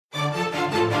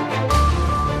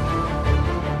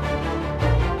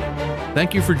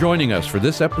Thank you for joining us for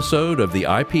this episode of the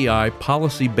IPI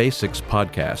Policy Basics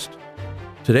podcast.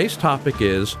 Today's topic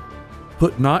is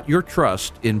Put Not Your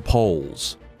Trust in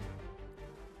Polls.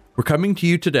 We're coming to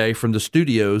you today from the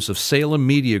studios of Salem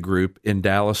Media Group in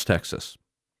Dallas, Texas.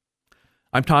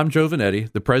 I'm Tom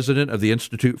Giovanetti, the president of the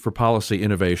Institute for Policy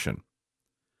Innovation.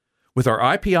 With our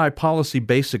IPI Policy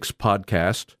Basics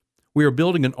podcast, we are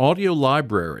building an audio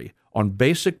library on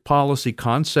basic policy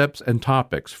concepts and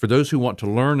topics for those who want to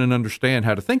learn and understand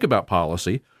how to think about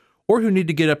policy or who need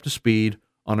to get up to speed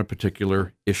on a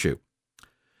particular issue.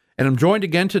 And I'm joined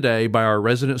again today by our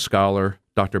resident scholar,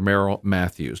 Dr. Merrill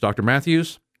Matthews. Dr.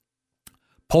 Matthews,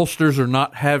 pollsters are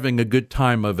not having a good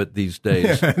time of it these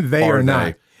days. They are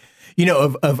not. You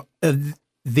know, of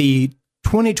the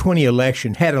 2020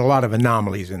 election had a lot of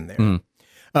anomalies in there.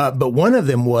 But one of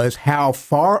them was how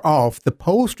far off the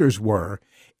pollsters were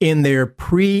in their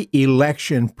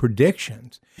pre-election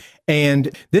predictions. And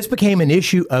this became an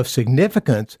issue of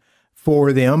significance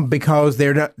for them because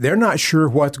they're not sure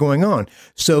what's going on.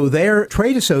 So their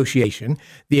trade association,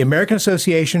 the American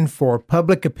Association for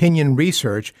Public Opinion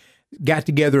Research, got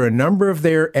together a number of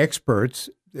their experts,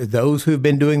 those who've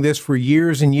been doing this for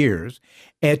years and years,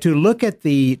 and to look at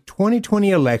the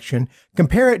 2020 election,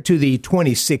 compare it to the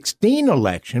 2016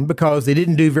 election, because they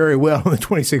didn't do very well in the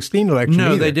 2016 election No,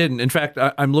 either. they didn't. In fact,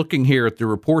 I'm looking here at the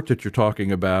report that you're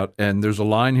talking about, and there's a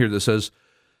line here that says,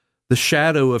 the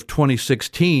shadow of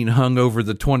 2016 hung over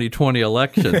the 2020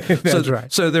 election. That's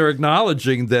right. So they're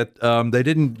acknowledging that they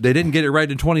didn't get it right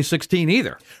in 2016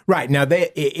 either. Right. Now,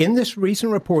 in this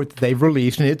recent report that they've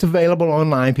released, and it's available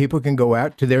online, people can go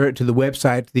out to the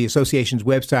website, the association's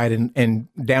website, and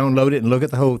download it and look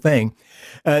at the whole thing.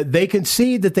 They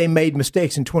concede that they made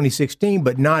mistakes in 2016,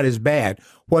 but not as bad.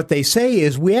 What they say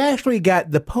is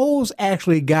the polls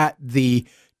actually got the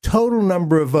total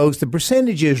number of votes, the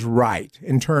percentage is right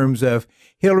in terms of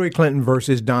Hillary Clinton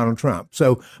versus Donald Trump.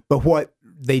 But what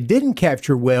they didn't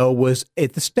capture well was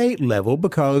at the state level,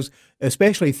 because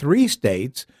especially three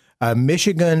states,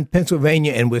 Michigan,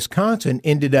 Pennsylvania, and Wisconsin,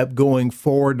 ended up going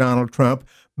for Donald Trump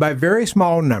by very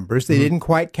small numbers. They didn't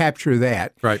quite capture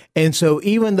that. Right. And so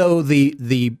even though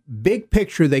the big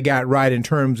picture they got right in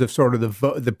terms of sort of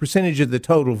the percentage of the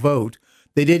total vote,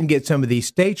 they didn't get some of these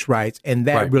states' rights, and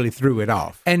that really threw it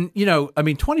off. And,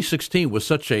 2016 was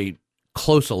such a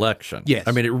close election. Yes.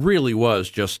 I mean, it really was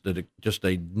just a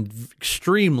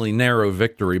extremely narrow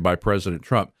victory by President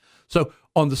Trump. So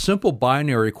on the simple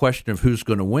binary question of who's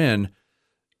going to win,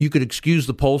 you could excuse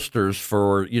the pollsters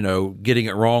for, getting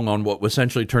it wrong on what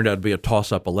essentially turned out to be a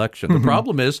toss-up election. The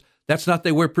problem is that's not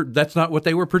what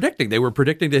they were predicting. They were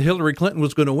predicting that Hillary Clinton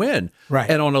was going to win. Right.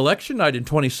 And on election night in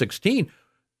 2016,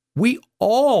 we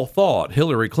all thought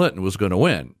Hillary Clinton was going to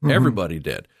win. Everybody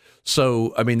did.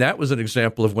 So, that was an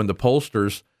example of when the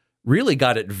pollsters really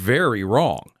got it very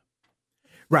wrong.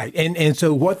 Right. And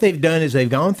so what they've done is they've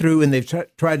gone through and they've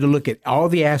tried to look at all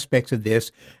the aspects of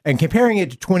this and comparing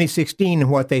it to 2016 and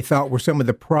what they thought were some of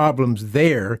the problems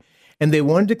there. And they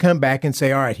wanted to come back and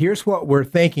say, all right, here's what we're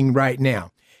thinking right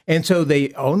now. And so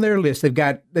on their list, they've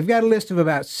got a list of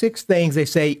about 6 things they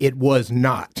say it was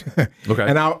not. Okay.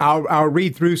 And I'll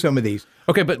read through some of these.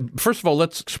 Okay, but first of all,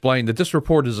 let's explain that this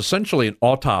report is essentially an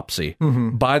autopsy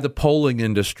by the polling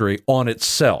industry on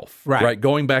itself. Right.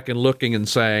 Going back and looking and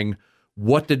saying,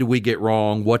 what did we get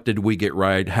wrong? What did we get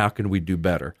right? How can we do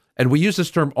better? And we use this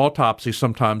term autopsy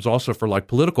sometimes also for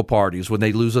political parties when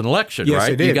they lose an election, yes,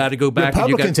 right? It is. You got to go back.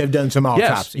 Republicans have done some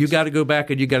autopsies. Yes, you got to go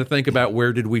back and you got to think about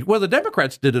the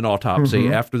Democrats did an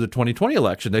autopsy after the 2020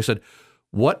 election. They said,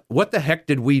 what the heck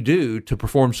did we do to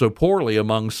perform so poorly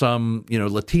among some,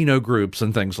 Latino groups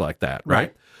and things like that,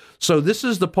 right? So this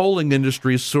is the polling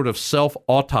industry's sort of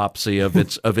self-autopsy of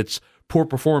its poor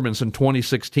performance in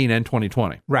 2016 and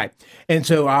 2020. Right. And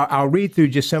so I'll read through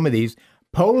just some of these.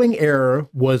 Polling error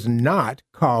was not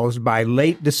caused by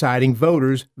late deciding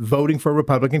voters voting for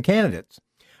Republican candidates.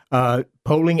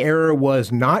 Polling error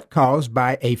was not caused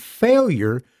by a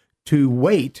failure to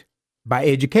wait by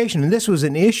education. And this was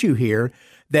an issue here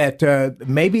that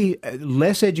maybe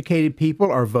less educated people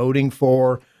are voting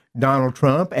for Donald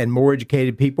Trump and more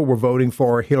educated people were voting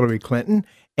for Hillary Clinton.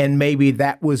 And maybe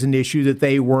that was an issue that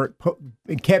they weren't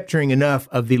capturing enough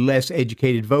of the less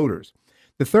educated voters.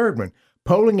 The third one,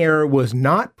 polling error was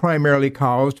not primarily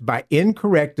caused by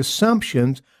incorrect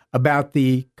assumptions about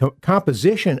the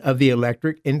composition of the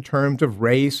electorate in terms of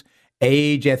race,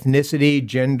 age, ethnicity,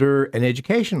 gender, and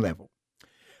education level.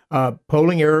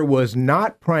 Polling error was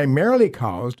not primarily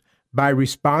caused by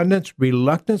respondents'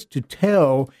 reluctance to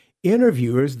tell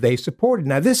interviewers they supported.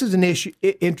 Now, this is an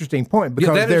interesting point.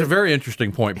 Because that is a very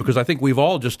interesting point, because I think we've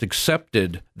all just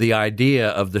accepted the idea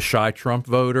of the shy Trump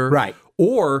voter. Right.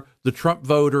 Or the Trump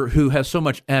voter who has so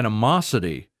much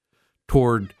animosity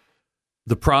toward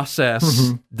the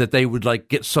process that they would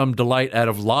get some delight out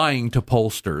of lying to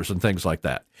pollsters and things like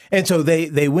that. And so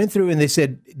they went through and they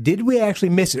said, did we actually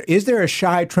miss it? Is there a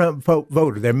shy Trump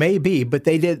voter? There may be, but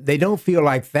they don't feel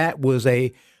like that was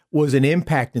an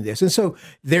impact in this. And so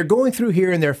they're going through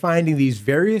here and they're finding these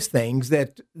various things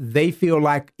that they feel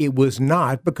like it was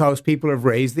not, because people have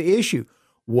raised the issue.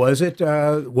 Was it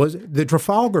the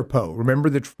Trafalgar poll? Remember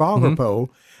the Trafalgar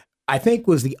poll, I think,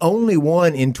 was the only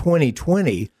one in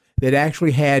 2020 that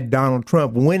actually had Donald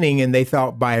Trump winning, and they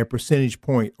thought by a percentage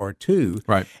point or two.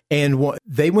 Right. And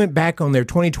they went back on their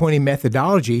 2020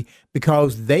 methodology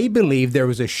because they believed there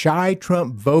was a shy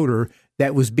Trump voter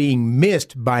that was being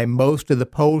missed by most of the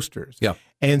pollsters. Yeah.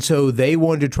 And so they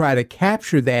wanted to try to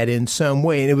capture that in some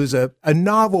way. And it was a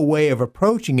novel way of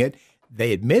approaching it.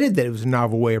 They admitted that it was a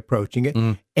novel way of approaching it.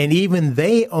 And even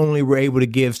they only were able to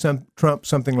give Trump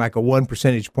something like a 1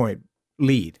 percentage point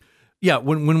lead. Yeah,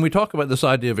 when we talk about this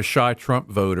idea of a shy Trump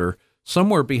voter,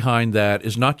 somewhere behind that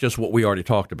is not just what we already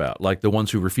talked about, like the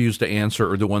ones who refuse to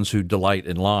answer or the ones who delight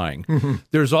in lying.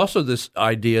 There's also this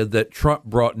idea that Trump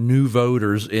brought new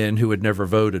voters in who had never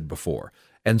voted before.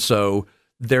 And so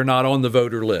they're not on the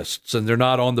voter lists and they're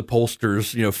not on the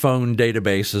pollsters', phone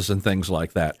databases and things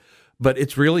like that. But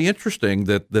it's really interesting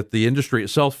that the industry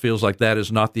itself feels like that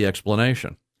is not the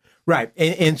explanation. Right.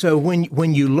 And so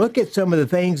when you look at some of the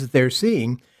things that they're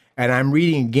seeing, and I'm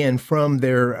reading again from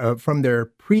their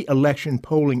pre-election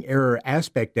polling error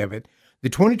aspect of it, the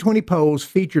 2020 polls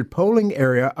featured polling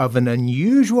error of an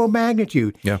unusual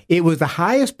magnitude. Yeah. It was the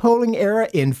highest polling error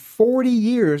in 40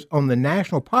 years on the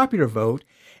national popular vote,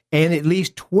 and at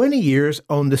least 20 years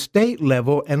on the state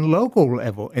level and local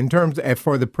level in terms of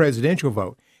for the presidential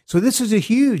vote. So this is a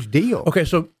huge deal. Okay,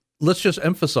 so let's just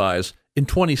emphasize, in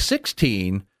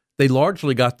 2016, they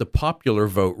largely got the popular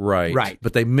vote right,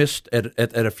 but they missed at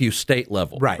a few state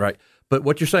levels. Right. But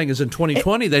what you're saying is in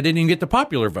 2020, they didn't even get the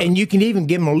popular vote. And you can even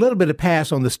give them a little bit of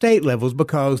pass on the state levels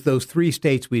because those 3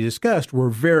 states we discussed were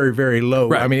very, very low.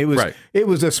 Right. I mean, it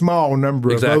was a small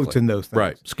number of votes in those things.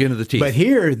 Right, skin of the teeth. But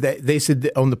here, they said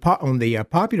that on the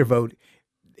popular vote,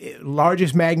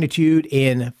 largest magnitude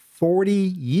in 40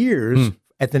 years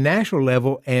at the national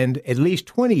level and at least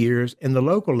 20 years in the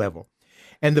local level.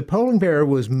 And the polling error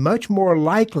was much more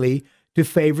likely to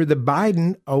favor the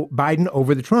Biden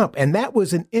over the Trump. And that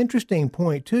was an interesting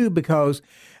point, too, because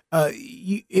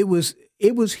it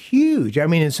was huge. I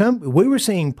mean, we were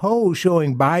seeing polls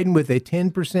showing Biden with a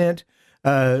 10%,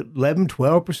 11,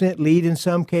 12% lead in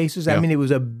some cases. Yeah. I mean, it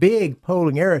was a big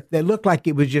polling error that looked like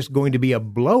it was just going to be a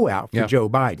blowout for Joe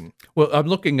Biden. Well, I'm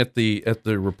looking at the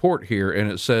report here, and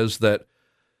it says that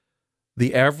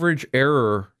the average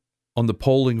error on the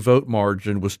polling vote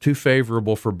margin was too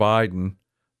favorable for Biden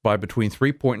by between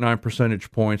 3.9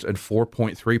 percentage points and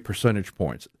 4.3 percentage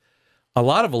points. A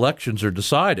lot of elections are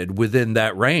decided within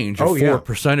that range of 4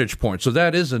 percentage points. So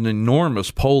that is an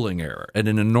enormous polling error and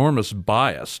an enormous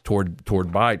bias toward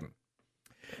Biden.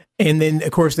 And then,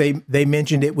 of course, they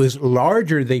mentioned it was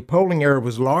larger. The polling error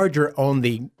was larger on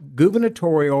the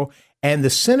gubernatorial and the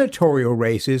senatorial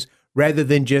races rather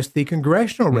than just the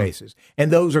congressional races.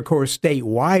 And those are, of course,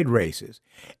 statewide races.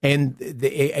 And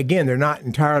again, they're not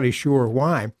entirely sure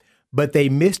why, but they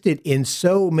missed it in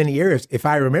so many areas. If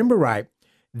I remember right,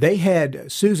 they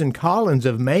had Susan Collins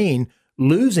of Maine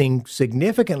losing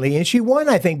significantly, and she won,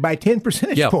 I think, by 10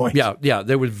 percentage points. Yeah.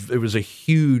 There was a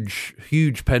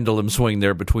huge pendulum swing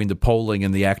there between the polling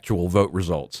and the actual vote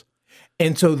results.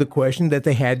 And so the question that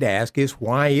they had to ask is,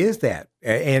 why is that?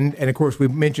 And of course,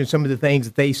 we've mentioned some of the things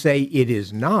that they say it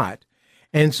is not.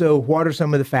 And so what are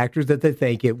some of the factors that they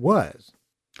think it was?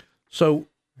 So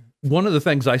one of the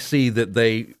things I see that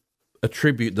they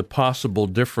attribute the possible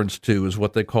difference to is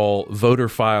what they call voter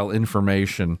file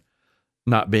information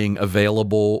not being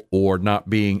available or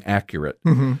not being accurate.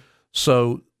 Mm-hmm.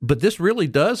 So, but this really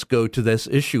does go to this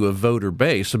issue of voter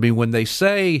base. I mean, when they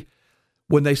say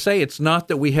it's not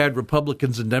that we had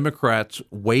Republicans and Democrats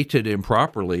weighted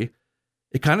improperly,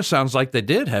 it kind of sounds like they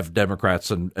did have Democrats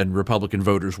and Republican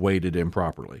voters weighted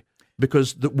improperly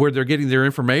because where they're getting their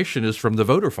information is from the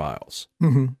voter files.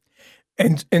 Mm-hmm.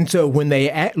 And so when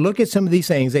they look at some of these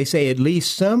things, they say at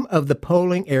least some of the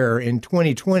polling error in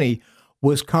 2020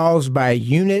 was caused by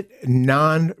unit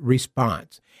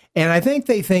non-response. And I think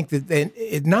they think that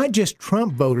it's not just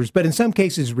Trump voters, but in some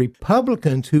cases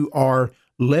Republicans who are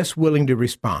less willing to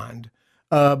respond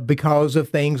because of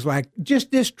things like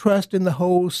just distrust in the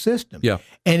whole system. Yeah.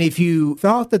 And if you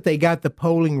thought that they got the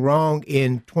polling wrong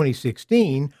in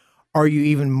 2016, are you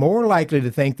even more likely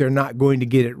to think they're not going to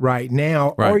get it right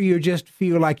now, Right. or you just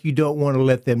feel like you don't want to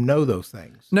let them know those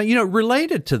things? Now,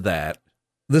 related to that,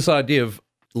 this idea of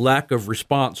lack of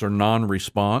response or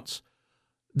non-response,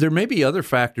 there may be other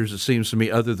factors, it seems to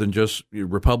me, other than just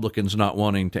Republicans not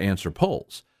wanting to answer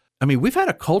polls. I mean, we've had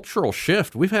a cultural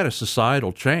shift. We've had a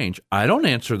societal change. I don't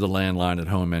answer the landline at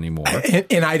home anymore.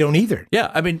 And I don't either. Yeah,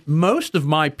 I mean, most of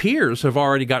my peers have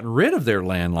already gotten rid of their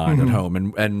landline at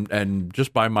home, and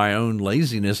just by my own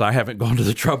laziness, I haven't gone to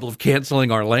the trouble of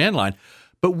canceling our landline.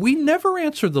 But we never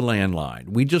answer the landline.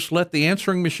 We just let the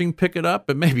answering machine pick it up,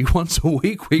 and maybe once a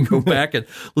week we go back and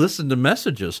listen to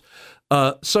messages.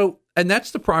 And that's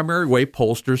the primary way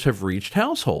pollsters have reached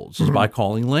households, is by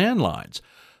calling landlines.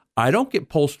 I don't get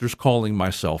pollsters calling my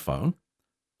cell phone.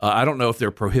 I don't know if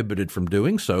they're prohibited from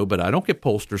doing so, but I don't get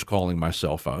pollsters calling my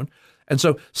cell phone. And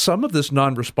so some of this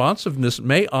non-responsiveness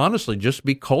may honestly just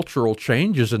be cultural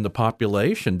changes in the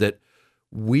population, that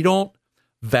we don't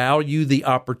value the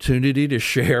opportunity to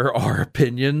share our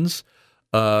opinions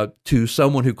to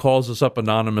someone who calls us up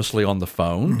anonymously on the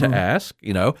phone to ask.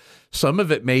 Some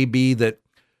of it may be that,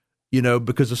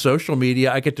 because of social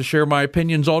media, I get to share my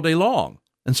opinions all day long.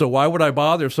 And so why would I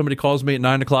bother if somebody calls me at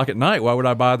 9 o'clock at night? Why would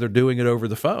I bother doing it over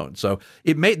the phone? So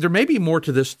there may be more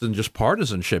to this than just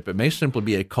partisanship. It may simply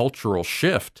be a cultural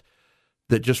shift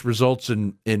that just results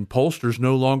in pollsters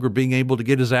no longer being able to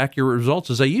get as accurate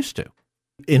results as they used to.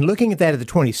 In looking at that at the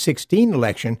 2016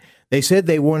 election, they said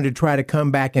they wanted to try to come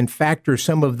back and factor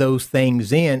some of those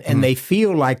things in, and they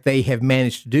feel like they have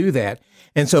managed to do that.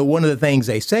 And so one of the things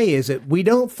they say is that we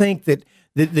don't think that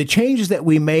the changes that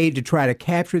we made to try to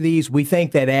capture these, we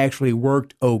think that actually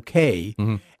worked okay.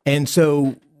 And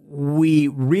so we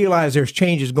realize there's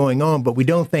changes going on, but we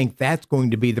don't think that's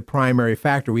going to be the primary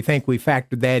factor. We think we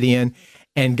factored that in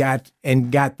and got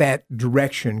that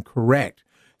direction correct.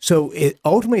 So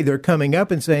ultimately they're coming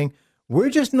up and saying,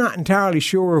 we're just not entirely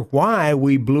sure why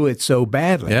we blew it so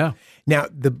badly. Yeah. Now,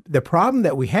 the problem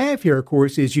that we have here, of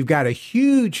course, is you've got a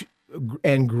huge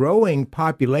and growing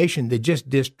population that just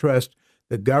distrust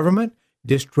the government,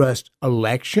 distrust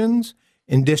elections,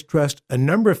 and distrust a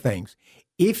number of things.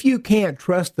 If you can't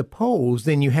trust the polls,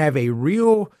 then you have a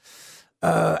real,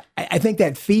 I think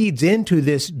that feeds into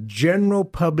this general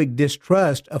public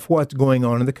distrust of what's going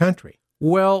on in the country.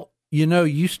 Well,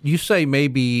 you say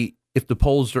maybe if the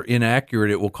polls are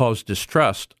inaccurate, it will cause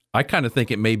distrust. I kind of think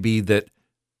it may be that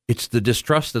it's the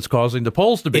distrust that's causing the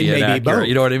polls to be inaccurate.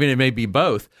 You know what I mean? It may be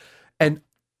both. And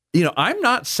I'm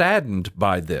not saddened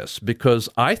by this, because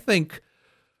I think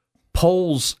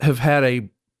polls have had a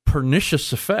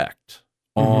pernicious effect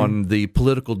on the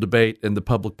political debate and the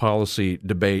public policy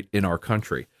debate in our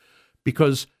country,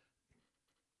 because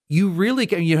you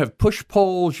have push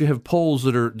polls, you have polls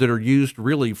that are used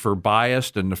really for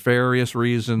biased and nefarious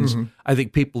reasons. I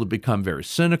think people have become very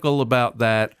cynical about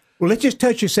that. Well, let's just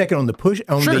touch a second on the push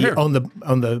on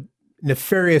the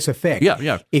nefarious effect.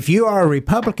 Yeah. If you are a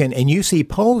Republican and you see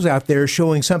polls out there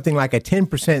showing something like a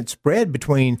 10% spread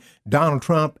between Donald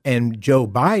Trump and Joe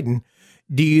Biden,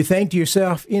 do you think to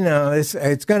yourself,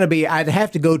 it's going to be, I'd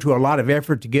have to go to a lot of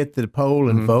effort to get to the poll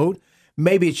and vote.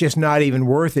 Maybe it's just not even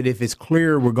worth it if it's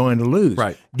clear we're going to lose.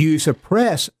 Right. Do you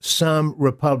suppress some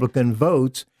Republican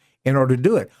votes in order to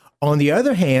do it? On the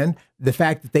other hand, the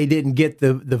fact that they didn't get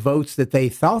the votes that they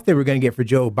thought they were going to get for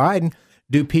Joe Biden,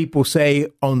 do people say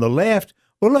on the left,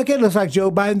 well, look, it looks like Joe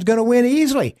Biden's going to win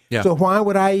easily. Yeah. So why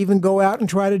would I even go out and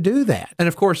try to do that? And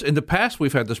of course, in the past,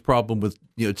 we've had this problem with,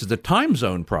 it's the time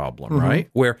zone problem, right?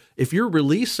 Where if you're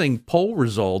releasing poll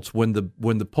results when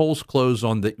the polls close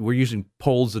we're using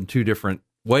polls in two different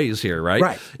ways here, right?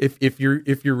 Right. If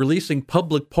you're releasing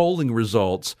public polling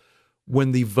results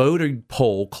when the voting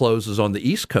poll closes on the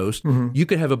East Coast, you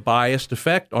could have a biased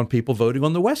effect on people voting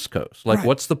on the West Coast. Like,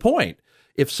 what's the point?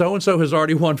 If so-and-so has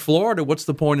already won Florida, what's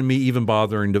the point of me even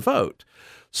bothering to vote?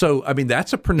 So, I mean,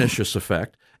 that's a pernicious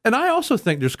effect. And I also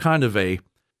think there's kind of a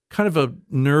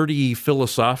nerdy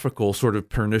philosophical sort of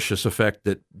pernicious effect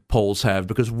that polls have,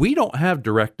 because we don't have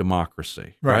direct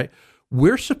democracy, right?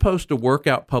 We're supposed to work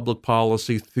out public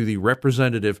policy through the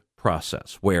representative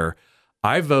process, where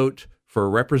I vote for a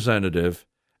representative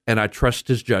and I trust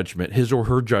his judgment, his or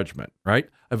her judgment, right?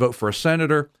 I vote for a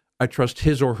senator, I trust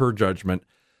his or her judgment.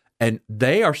 And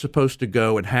they are supposed to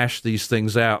go and hash these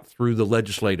things out through the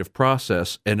legislative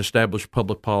process and establish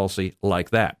public policy like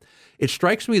that. It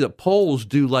strikes me that polls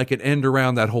do like an end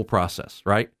around that whole process,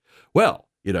 right? Well,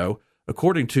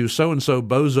 according to so-and-so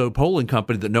bozo polling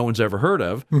company that no one's ever heard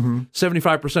of,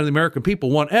 75% of the American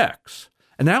people want X.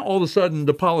 And now all of a sudden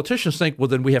the politicians think, well,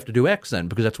 then we have to do X then,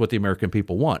 because that's what the American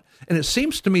people want. And it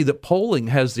seems to me that polling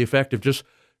has the effect of just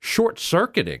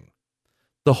short-circuiting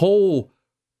the whole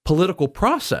political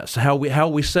process, how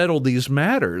we settle these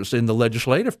matters in the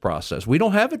legislative process. We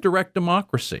don't have a direct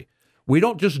democracy. We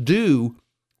don't just do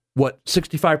what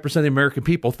 65% of the American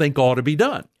people think ought to be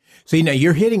done. See, now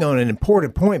you're hitting on an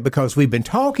important point, because we've been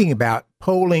talking about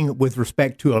polling with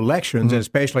respect to elections, and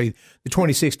especially the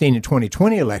 2016 and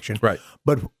 2020 election. Right.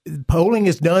 But polling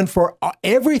is done for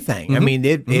everything. I mean,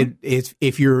 it's,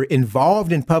 if you're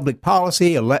involved in public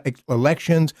policy,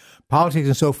 elections, politics,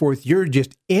 and so forth, you're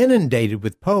just inundated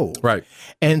with polls. Right.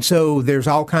 And so there's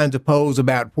all kinds of polls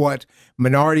about what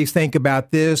minorities think about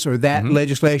this or that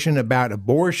legislation, about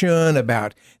abortion,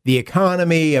 about the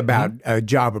economy, about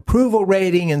job approval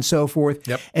rating, and so forth.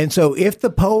 Yep. And so if the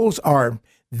polls are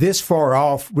this far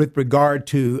off with regard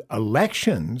to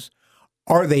elections,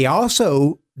 are they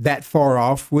also that far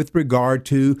off with regard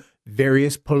to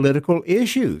various political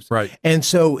issues? Right. And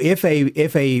so if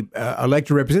a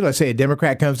elected representative, let's say a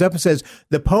Democrat, comes up and says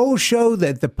the polls show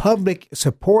that the public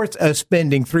supports us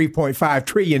spending $3.5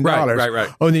 trillion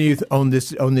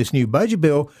on this new budget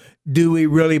bill, do we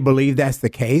really believe that's the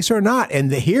case or not?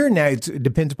 And here now it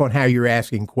depends upon how you're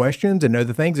asking questions and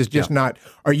other things. It's just not,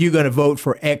 are you going to vote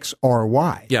for X or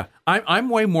Y? Yeah. I'm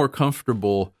way more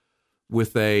comfortable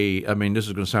with this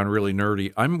is going to sound really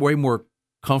nerdy. I'm way more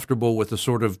comfortable with the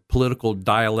sort of political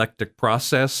dialectic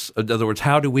process. In other words,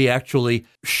 how do we actually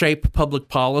shape public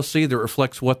policy that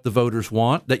reflects what the voters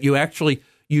want? That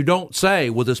you don't say,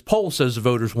 well, this poll says the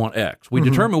voters want X. We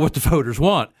determine what the voters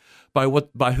want by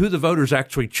who the voters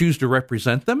actually choose to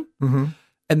represent them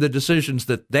and the decisions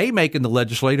that they make in the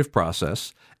legislative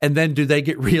process. And then do they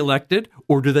get reelected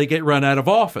or do they get run out of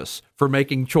office for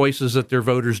making choices that their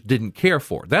voters didn't care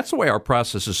for? That's the way our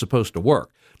process is supposed to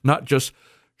work, not just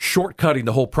shortcutting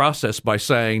the whole process by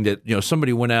saying that,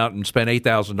 somebody went out and spent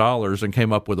 $8,000 and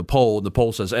came up with a poll, and the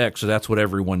poll says X, so that's what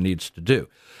everyone needs to do.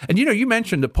 And, you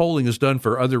mentioned that polling is done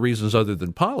for other reasons other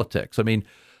than politics. I mean,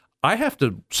 I have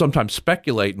to sometimes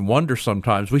speculate and wonder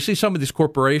sometimes. We see some of these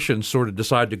corporations sort of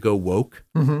decide to go woke,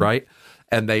 right?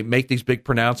 And they make these big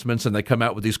pronouncements and they come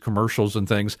out with these commercials and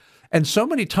things. And so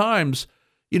many times,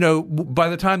 by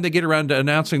the time they get around to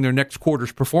announcing their next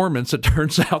quarter's performance, it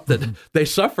turns out that they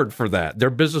suffered for that.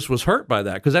 Their business was hurt by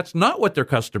that because that's not what their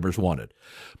customers wanted.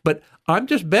 But I'm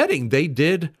just betting they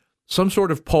did some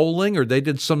sort of polling or they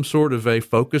did some sort of a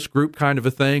focus group kind of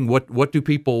a thing. What do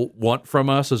people want from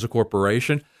us as a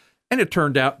corporation? And it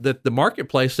turned out that the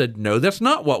marketplace said, no, that's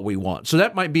not what we want. So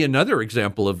that might be another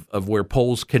example of where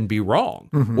polls can be wrong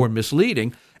or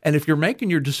misleading. And if you're making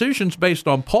your decisions based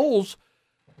on polls,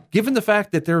 given the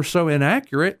fact that they're so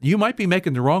inaccurate, you might be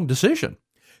making the wrong decision.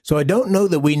 So I don't know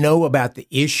that we know about the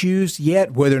issues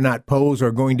yet, whether or not polls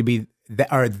are going to be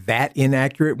that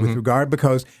inaccurate with regard,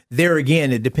 because there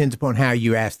again, it depends upon how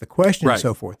you ask the question and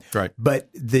so forth. Right. But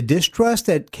the distrust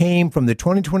that came from the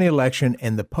 2020 election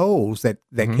and the polls that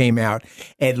came out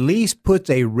at least puts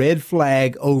a red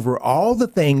flag over all the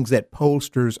things that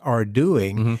pollsters are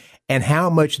doing and how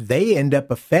much they end up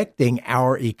affecting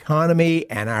our economy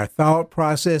and our thought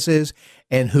processes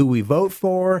and who we vote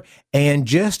for and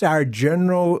just our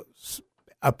general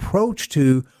approach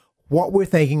to what we're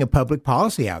thinking of public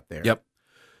policy out there. Yep.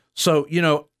 So,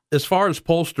 as far as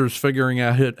pollsters figuring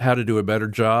out how to do a better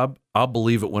job, I'll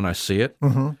believe it when I see it.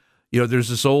 There's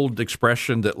this old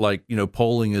expression that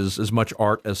polling is as much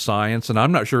art as science, and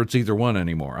I'm not sure it's either one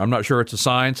anymore. I'm not sure it's a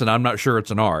science, and I'm not sure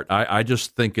it's an art. I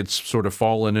just think it's sort of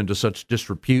fallen into such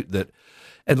disrepute that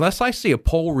unless I see a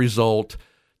poll result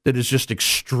that is just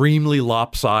extremely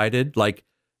lopsided, like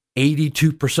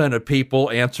 82% of people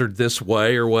answered this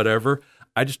way or whatever,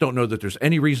 I just don't know that there's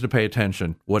any reason to pay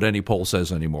attention what any poll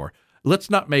says anymore. Let's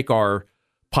not make our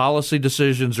policy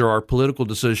decisions or our political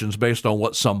decisions based on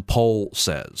what some poll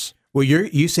says. Well,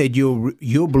 you said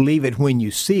you'll believe it when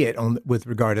you see it with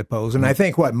regard to polls, and I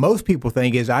think what most people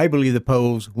think is I believe the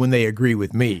polls when they agree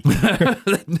with me.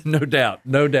 No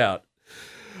doubt.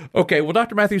 Okay, well,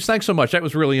 Dr. Matthews, thanks so much. That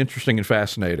was really interesting and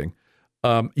fascinating.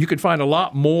 You can find a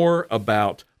lot more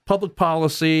about public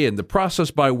policy and the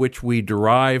process by which we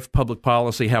derive public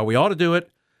policy, how we ought to do it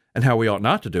and how we ought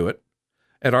not to do it,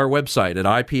 at our website at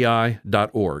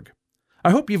ipi.org. I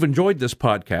hope you've enjoyed this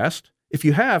podcast. If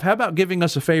you have, how about giving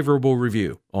us a favorable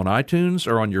review on iTunes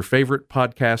or on your favorite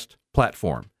podcast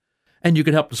platform? And you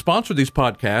can help to sponsor these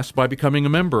podcasts by becoming a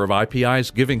member of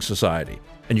IPI's Giving Society.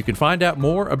 And you can find out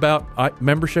more about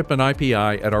membership in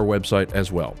IPI at our website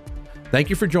as well. Thank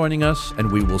you for joining us,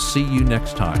 and we will see you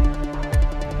next time.